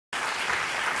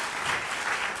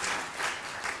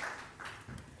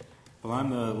Well, I'm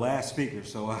the last speaker,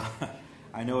 so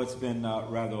I know it's been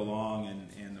rather long,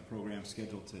 and the program's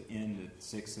scheduled to end at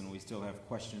 6, and we still have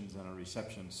questions and a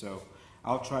reception, so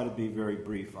I'll try to be very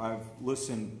brief. I've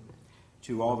listened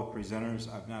to all the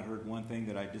presenters. I've not heard one thing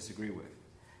that I disagree with.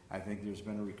 I think there's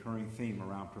been a recurring theme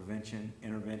around prevention,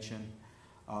 intervention,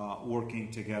 working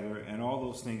together, and all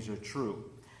those things are true.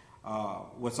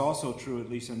 What's also true, at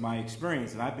least in my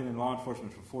experience, and I've been in law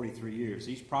enforcement for 43 years,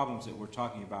 these problems that we're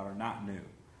talking about are not new.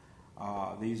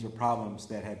 These are problems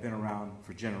that have been around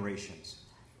for generations.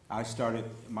 I started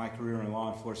my career in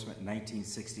law enforcement in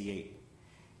 1968.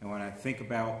 And when I think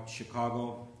about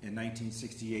Chicago in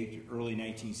 1968, the early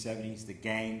 1970s, the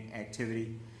gang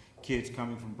activity, kids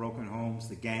coming from broken homes,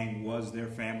 the gang was their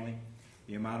family.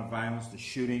 The amount of violence, the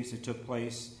shootings that took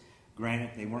place,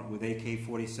 granted they weren't with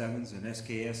AK-47s and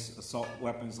SKS assault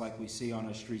weapons like we see on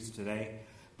the streets today,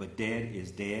 but dead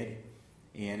is dead.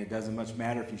 And it doesn't much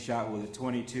matter if you shot with a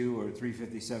 .22 or a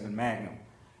 .357 Magnum.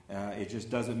 It just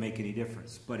doesn't make any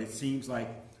difference. But it seems like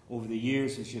over the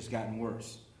years it's just gotten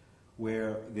worse,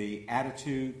 where the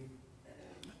attitude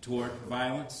toward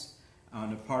violence on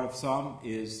the part of some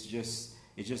is just,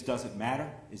 it just doesn't matter.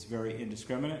 It's very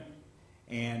indiscriminate.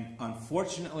 And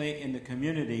unfortunately in the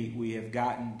community we have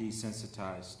gotten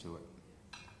desensitized to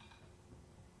it.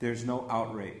 There's no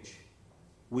outrage.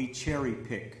 We cherry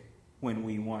pick when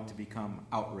we want to become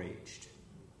outraged.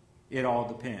 It all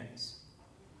depends.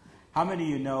 How many of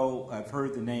you know, I've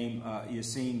heard the name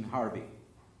Yassine Harvey?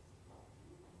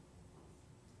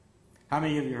 How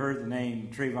many of you heard the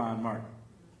name Trayvon Martin?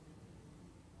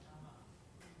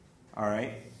 All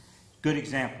right, good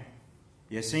example.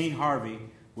 Yassine Harvey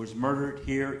was murdered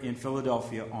here in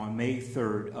Philadelphia on May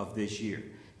 3rd of this year.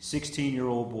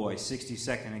 16-year-old boy,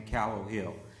 62nd and Callow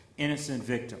Hill, innocent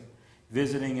victim,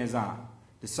 visiting his aunt.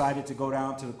 Decided to go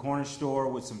down to the corner store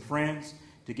with some friends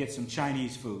to get some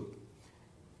Chinese food.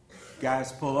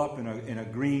 Guys pull up in a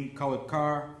green colored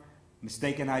car,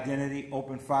 mistaken identity,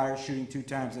 open fire, shooting 2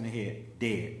 times in the head,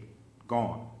 dead,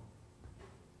 gone.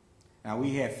 Now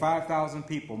we had 5,000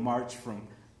 people march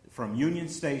from Union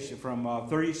Station, from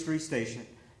 30th Street Station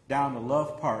down to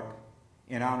Love Park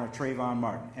in honor of Trayvon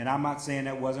Martin. And I'm not saying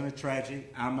that wasn't a tragedy.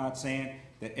 I'm not saying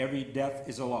that every death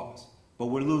is a loss. But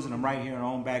we're losing them right here in our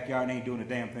own backyard and ain't doing a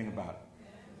damn thing about it.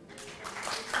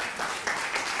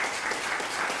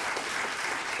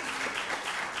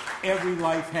 Every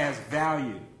life has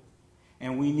value,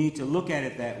 and we need to look at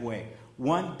it that way.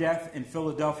 One death in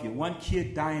Philadelphia, one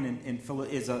kid dying in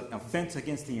Philadelphia is an offense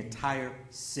against the entire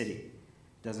city.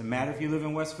 Doesn't matter if you live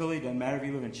in West Philly, doesn't matter if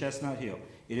you live in Chestnut Hill.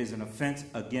 It is an offense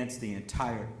against the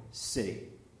entire city.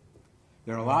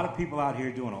 There are a lot of people out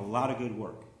here doing a lot of good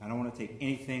work. I don't want to take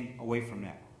anything away from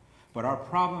that. But our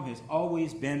problem has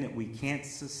always been that we can't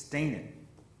sustain it.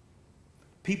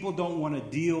 People don't want to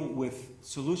deal with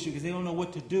solutions because they don't know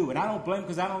what to do. And I don't blame them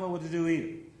because I don't know what to do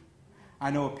either.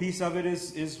 I know a piece of it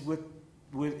is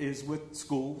with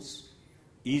schools.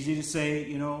 Easy to say,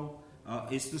 you know,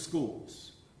 it's the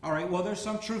schools. All right, well, there's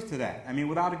some truth to that. I mean,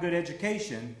 without a good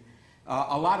education,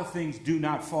 a lot of things do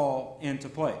not fall into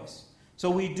place.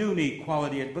 So we do need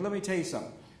quality. But let me tell you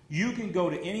something. You can go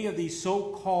to any of these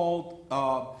so-called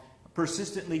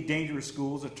persistently dangerous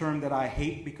schools, a term that I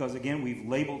hate because, again, we've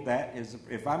labeled that as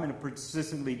if I'm in a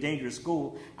persistently dangerous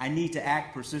school, I need to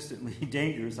act persistently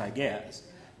dangerous, I guess,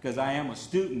 because I am a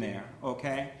student there,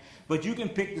 okay? But you can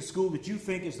pick the school that you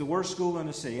think is the worst school in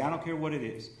the city. I don't care what it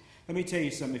is. Let me tell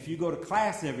you something. If you go to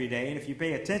class every day and if you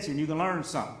pay attention, you can learn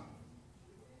something.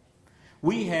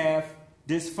 We have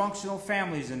dysfunctional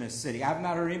families in this city. I've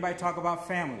not heard anybody talk about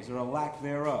families or a lack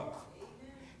thereof.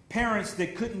 Parents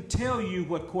that couldn't tell you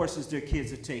what courses their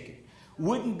kids are taking.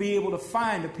 Wouldn't be able to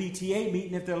find a PTA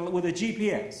meeting if they're with a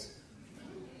GPS.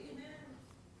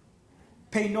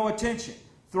 Pay no attention.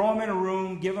 Throw them in a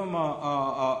room, give them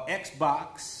a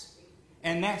Xbox,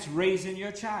 and that's raising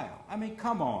your child. I mean,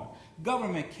 come on.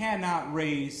 Government cannot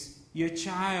raise your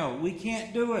child. We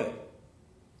can't do it.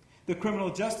 The criminal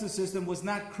justice system was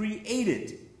not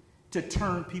created to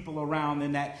turn people around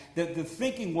in that. The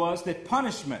thinking was that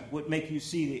punishment would make you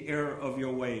see the error of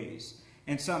your ways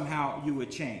and somehow you would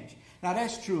change. Now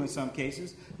that's true in some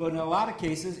cases, but in a lot of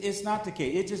cases it's not the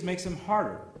case. It just makes them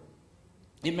harder.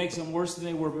 It makes them worse than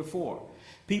they were before.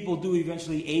 People do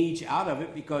eventually age out of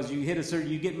it because you hit a certain,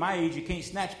 you get my age, you can't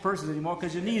snatch purses anymore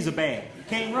because your knees are bad. You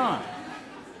can't run.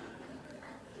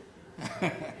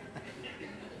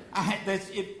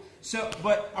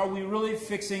 But are we really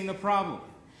fixing the problem?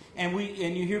 And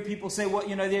you hear people say, well,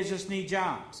 you know, they just need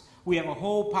jobs. We have a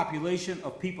whole population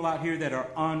of people out here that are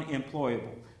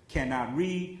unemployable, cannot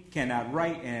read, cannot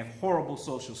write, and have horrible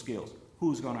social skills.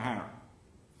 Who's going to hire them?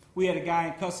 We had a guy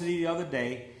in custody the other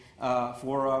day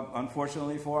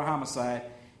unfortunately, for a homicide.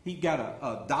 He got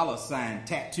a dollar sign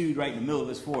tattooed right in the middle of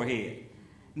his forehead.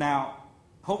 Now,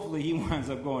 hopefully he winds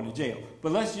up going to jail.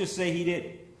 But let's just say he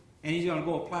didn't. And he's going to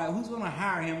go apply. Who's going to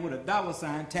hire him with a dollar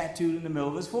sign tattooed in the middle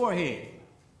of his forehead?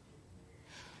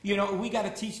 You know, we got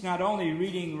to teach not only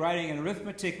reading, writing, and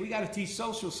arithmetic, we got to teach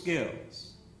social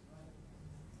skills.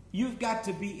 You've got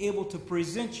to be able to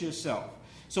present yourself.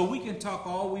 So we can talk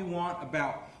all we want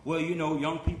about, well, you know,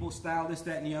 young people style, this,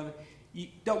 that, and the other.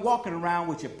 Walking around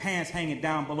with your pants hanging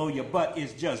down below your butt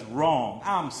is just wrong.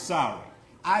 I'm sorry.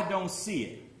 I don't see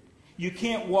it. You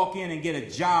can't walk in and get a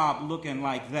job looking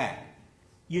like that.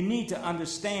 You need to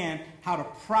understand how to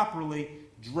properly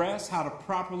dress, how to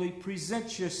properly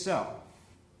present yourself.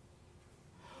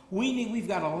 We've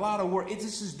got a lot of work.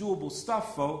 This is doable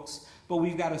stuff, folks, but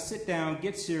we've got to sit down,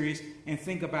 get serious, and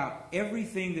think about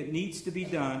everything that needs to be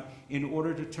done in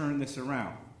order to turn this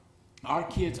around. Our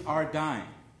kids are dying,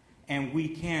 and we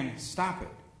can stop it,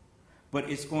 but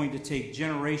it's going to take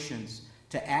generations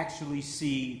to actually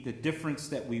see the difference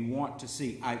that we want to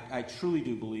see. I truly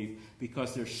do believe,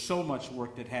 because there's so much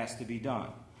work that has to be done.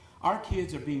 Our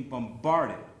kids are being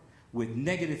bombarded with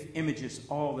negative images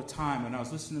all the time. And I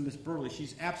was listening to Ms. Burley.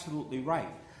 She's absolutely right.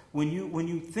 When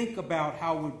you think about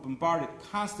how we're bombarded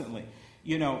constantly,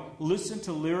 you know, listen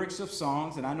to lyrics of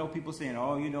songs. And I know people saying,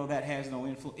 oh, you know, that has no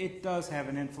influence. It does have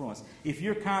an influence. If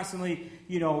you're constantly,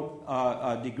 you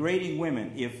know, degrading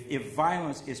women, if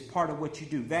violence is part of what you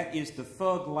do, that is the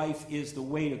thug life is the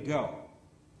way to go.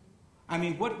 I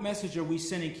mean, what message are we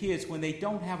sending kids when they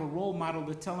don't have a role model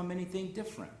to tell them anything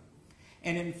different?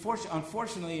 And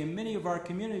unfortunately, in many of our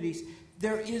communities,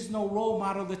 there is no role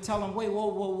model to tell them, wait,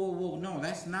 whoa, no,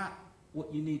 that's not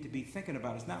what you need to be thinking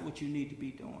about. It's not what you need to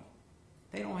be doing.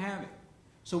 They don't have it.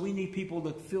 So we need people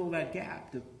to fill that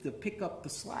gap, to pick up the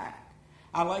slack.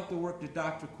 I like the work that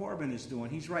Dr. Corbin is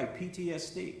doing. He's right,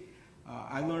 PTSD.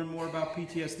 I learned more about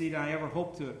PTSD than I ever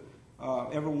hoped to,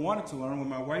 ever wanted to learn when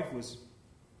my wife was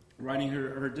writing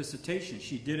her dissertation.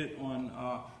 She did it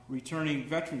on returning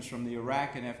veterans from the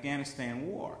Iraq and Afghanistan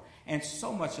war. And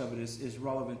so much of it is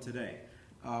relevant today.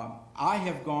 I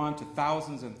have gone to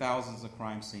thousands and thousands of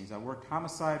crime scenes. I worked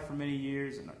homicide for many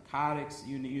years, and narcotics,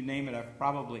 you name it, I've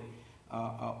probably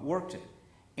worked it.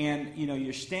 And, you know,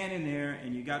 you're standing there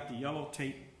and you got the yellow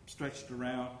tape stretched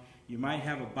around. You might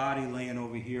have a body laying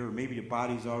over here, or maybe the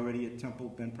body's already at Temple,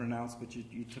 been pronounced, but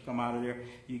you took them out of there.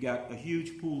 You got a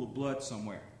huge pool of blood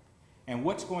somewhere. And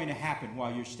what's going to happen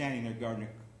while you're standing there guarding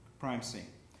a crime scene?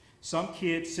 Some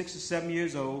kid, 6 or 7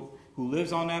 years old, who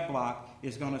lives on that block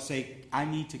is going to say, I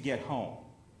need to get home.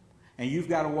 And you've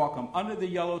got to walk them under the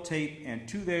yellow tape and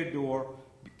to their door.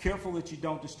 Be careful that you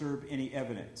don't disturb any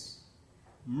evidence.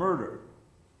 Murder,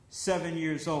 7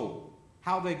 years old.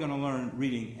 How are they going to learn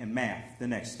reading and math the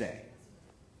next day?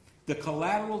 The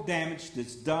collateral damage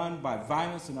that's done by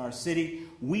violence in our city,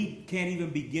 we can't even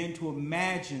begin to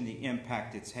imagine the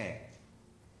impact it's had.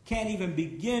 Can't even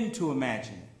begin to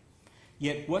imagine it.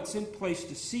 Yet what's in place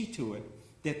to see to it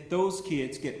that those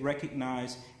kids get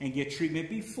recognized and get treatment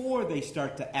before they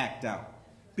start to act out,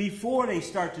 before they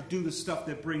start to do the stuff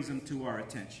that brings them to our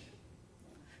attention.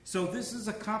 So this is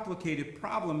a complicated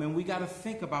problem, and we got to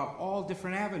think about all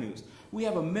different avenues. We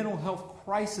have a mental health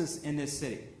crisis in this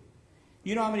city.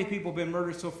 You know how many people have been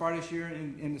murdered so far this year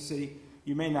in the city?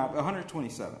 You may not,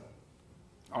 127.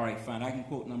 All right, fine, I can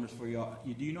quote numbers for you all.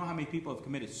 Do you know how many people have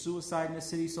committed suicide in this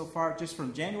city so far? Just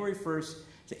from January 1st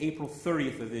to April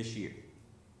 30th of this year.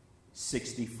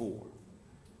 64.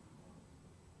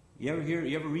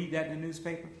 You ever read that in the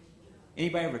newspaper?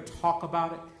 Anybody ever talk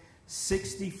about it?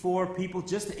 64 people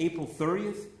just to April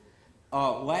 30th.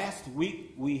 Last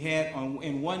week we had,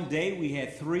 in one day, we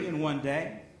had 3 in one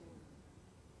day.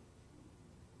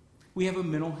 We have a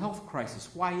mental health crisis.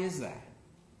 Why is that?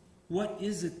 What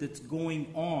is it that's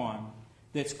going on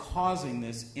that's causing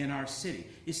this in our city?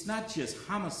 It's not just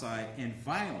homicide and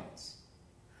violence.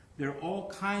 There are all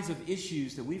kinds of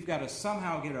issues that we've got to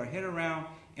somehow get our head around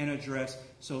and address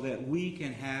so that we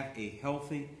can have a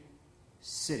healthy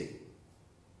city.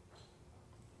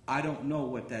 I don't know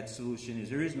what that solution is.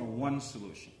 There is no one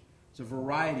solution. It's a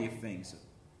variety of things.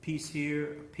 A piece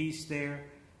here, a piece there.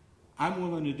 I'm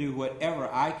willing to do whatever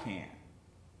I can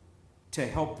to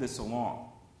help this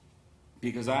along,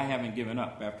 because I haven't given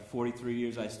up. After 43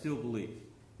 years, I still believe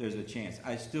there's a chance.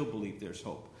 I still believe there's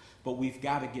hope. But we've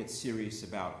got to get serious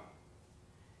about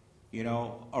it. You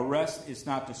know, arrest is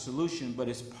not the solution, but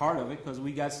it's part of it, because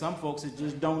we got some folks that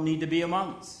just don't need to be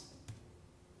among us.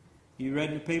 You read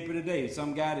in the paper today,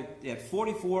 some guy that had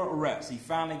 44 arrests. He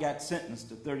finally got sentenced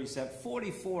to 37.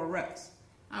 44 arrests.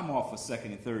 I'm all for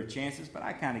second and third chances, but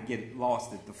I kind of get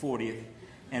lost at the 40th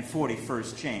and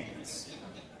 41st chance.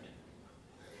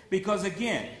 Because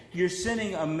again, you're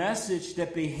sending a message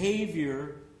that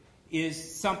behavior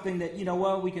is something that, you know,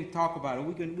 well, we can talk about it.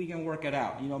 We can work it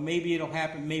out. You know, maybe it'll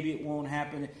happen, maybe it won't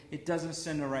happen. It doesn't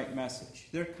send the right message.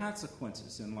 There are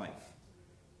consequences in life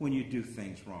when you do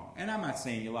things wrong. And I'm not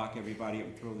saying you lock everybody up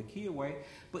and throw the key away,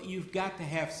 but you've got to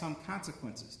have some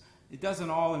consequences. It doesn't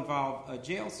all involve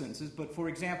jail sentences, but for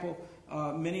example,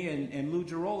 Minnie and Lou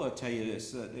Girola will tell you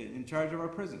this, in charge of our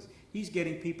prisons. He's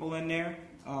getting people in there,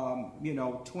 you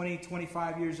know, 20,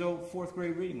 25 years old, fourth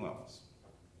grade reading levels.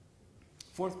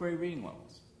 Fourth grade reading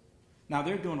levels. Now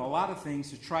they're doing a lot of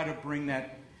things to try to bring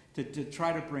that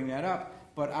up.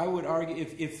 But I would argue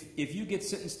if you get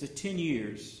sentenced to 10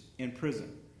 years in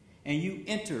prison and you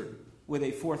enter with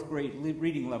a fourth grade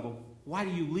reading level, why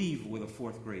do you leave with a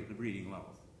fourth grade reading level?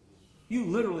 You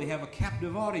literally have a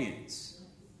captive audience.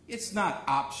 It's not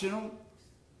optional.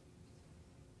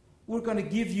 We're going to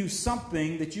give you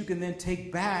something that you can then take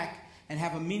back and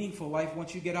have a meaningful life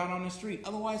once you get out on the street.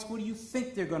 Otherwise, what do you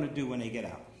think they're going to do when they get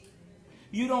out?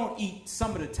 You don't eat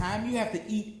some of the time. You have to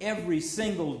eat every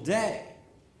single day.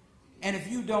 And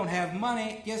if you don't have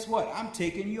money, guess what? I'm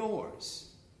taking yours.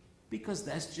 Because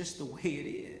that's just the way it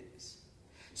is.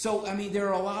 So, I mean, there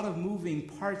are a lot of moving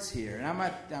parts here. And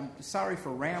I'm sorry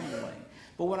for rambling.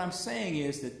 But what I'm saying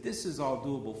is that this is all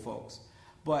doable, folks.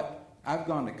 But I've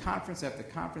gone to conference after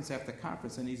conference after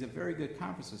conference, and these are very good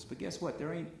conferences. But guess what?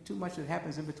 There ain't too much that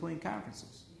happens in between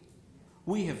conferences.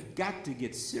 We have got to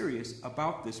get serious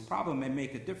about this problem and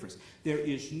make a difference. There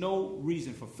is no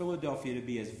reason for Philadelphia to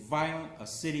be as violent a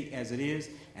city as it is.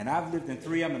 And I've lived in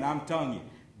 3 of them, and I'm telling you,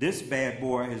 this bad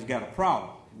boy has got a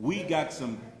problem. We got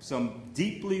some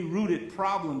deeply rooted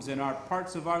problems in our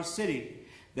parts of our city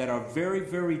that are very,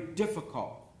 very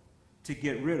difficult to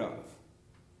get rid of.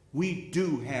 We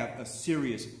do have a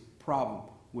serious problem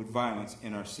with violence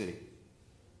in our city.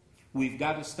 We've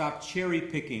got to stop cherry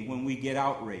picking when we get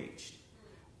outraged.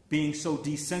 Being so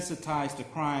desensitized to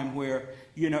crime where,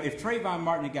 you know, if Trayvon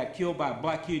Martin had got killed by a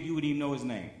black kid, you wouldn't even know his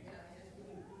name.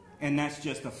 And that's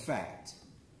just a fact.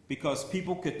 Because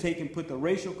people could take and put the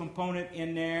racial component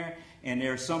in there, and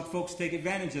there are some folks take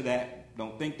advantage of that.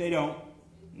 Don't think they don't.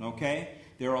 Okay?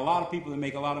 There are a lot of people that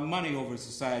make a lot of money over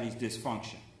society's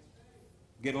dysfunction.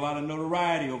 Get a lot of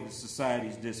notoriety over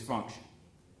society's dysfunction.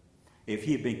 If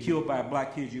he had been killed by a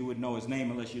black kid, you would know his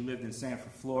name unless you lived in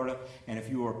Sanford, Florida. And if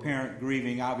you were a parent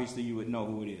grieving, obviously you would know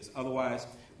who it is. Otherwise,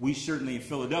 we certainly in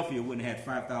Philadelphia wouldn't have had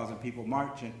 5,000 people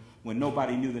marching when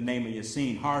nobody knew the name of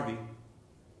Yassine Harvey.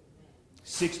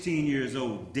 16 years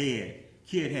old, dead.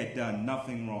 Kid had done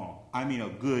nothing wrong. I mean a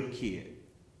good kid.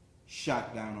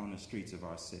 Shot down on the streets of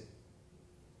our city.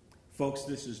 Folks,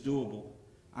 this is doable.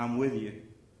 I'm with you.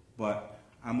 But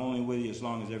I'm only with you as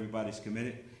long as everybody's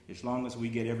committed. As long as we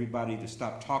get everybody to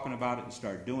stop talking about it and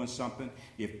start doing something.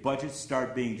 If budgets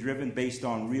start being driven based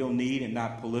on real need and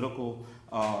not political,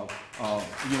 whims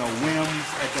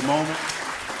at the moment.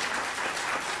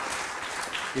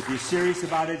 If you're serious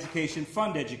about education,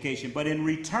 fund education. But in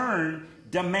return,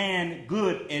 demand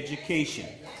good education.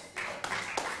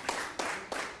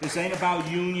 This ain't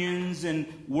about unions and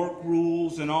work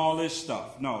rules and all this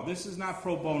stuff. No, this is not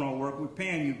pro bono work. We're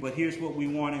paying you, but here's what we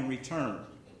want in return.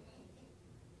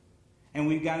 And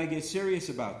we've got to get serious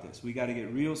about this. We've got to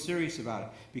get real serious about it.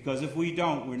 Because if we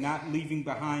don't, we're not leaving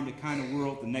behind the kind of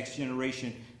world the next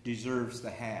generation deserves to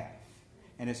have.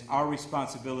 And it's our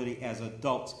responsibility as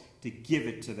adults to give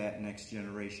it to that next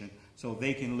generation so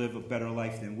they can live a better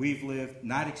life than we've lived,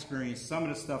 not experience some of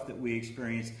the stuff that we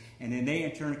experienced, and then they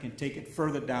in turn can take it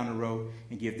further down the road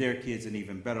and give their kids an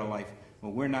even better life. But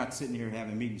we're not sitting here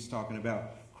having meetings talking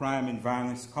about crime and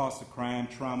violence, cost of crime,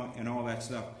 trauma, and all that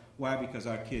stuff. Why? Because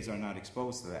our kids are not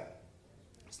exposed to that.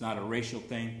 It's not a racial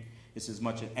thing. It's as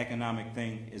much an economic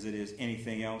thing as it is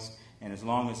anything else. And as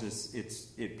long as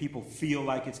people feel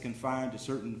like it's confined to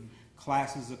certain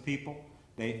classes of people,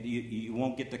 you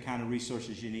won't get the kind of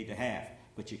resources you need to have.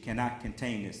 But you cannot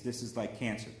contain this. This is like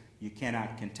cancer. You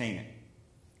cannot contain it.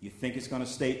 You think it's going to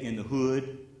stay in the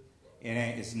hood,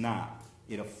 and it's not.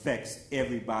 It affects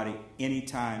everybody,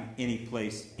 anytime, any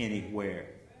place, anywhere.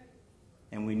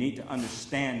 And we need to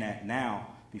understand that now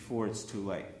before it's too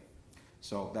late.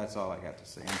 So that's all I got to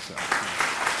say. I'm sorry.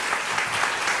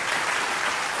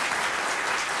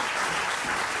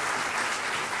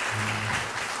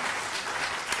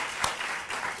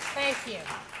 Thank you.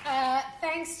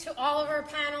 Thanks to all of our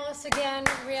panelists again.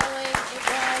 Really, it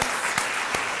was.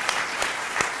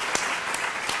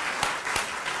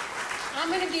 I'm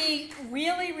going to be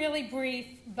really, really brief,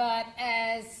 but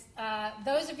as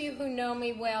those of you who know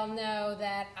me well know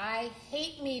that I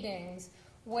hate meetings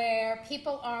where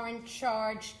people aren't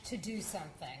charged to do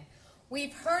something.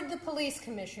 We've heard the police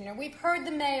commissioner, we've heard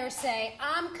the mayor say,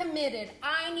 I'm committed,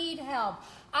 I need help,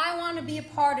 I want to be a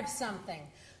part of something.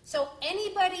 So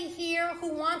anybody here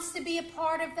who wants to be a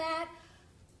part of that,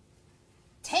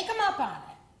 take them up on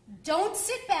it. Don't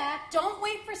sit back, don't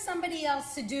wait for somebody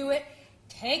else to do it,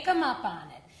 take them up on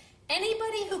it.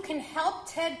 Anybody who can help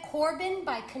Ted Corbin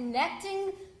by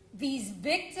connecting these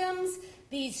victims,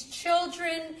 these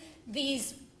children,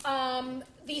 these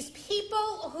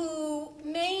people who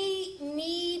may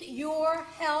need your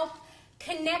help,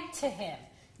 connect to him.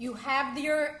 You have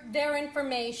their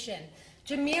information.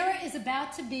 Jamira is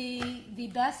about to be the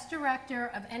best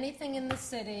director of anything in the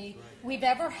city we've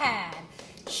ever had.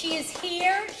 She is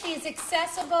here, she is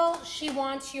accessible, she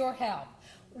wants your help.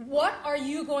 What are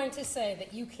you going to say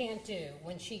that you can't do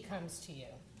when she comes to you?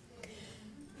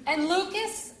 And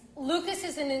Lucas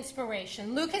is an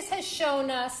inspiration. Lucas has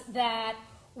shown us that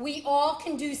we all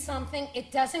can do something.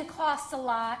 It doesn't cost a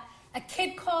lot. A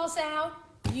kid calls out,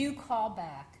 you call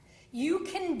back. You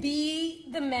can be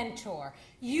the mentor.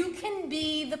 You can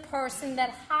be the person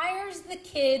that hires the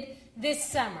kid this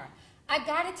summer. I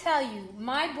got to tell you,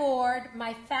 my board,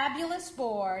 my fabulous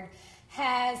board,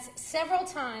 has several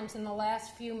times in the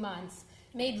last few months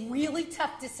made really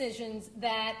tough decisions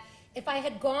that if I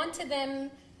had gone to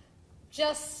them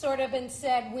just sort of and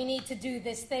said, we need to do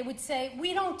this, they would say,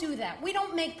 we don't do that. We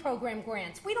don't make program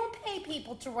grants. We don't pay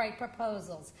people to write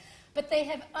proposals. But they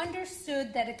have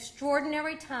understood that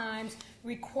extraordinary times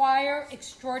require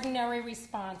extraordinary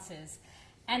responses.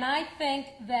 And I think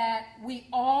that we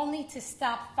all need to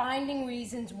stop finding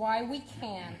reasons why we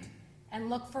can't and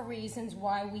look for reasons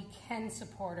why we can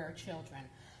support our children.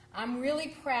 I'm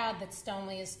really proud that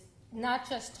Stoneleigh is not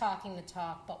just talking the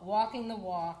talk, but walking the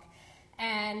walk.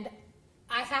 And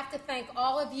I have to thank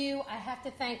all of you. I have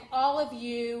to thank all of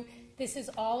you. This is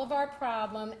all of our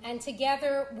problem, and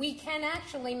together we can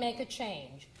actually make a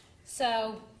change.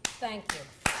 So, thank you.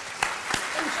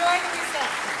 Enjoy the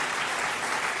reception.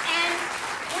 And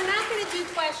we're not going to do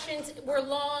questions. We're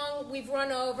long. We've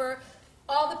run over.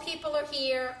 All the people are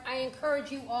here. I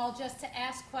encourage you all just to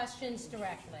ask questions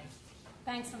directly.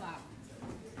 Thanks a lot.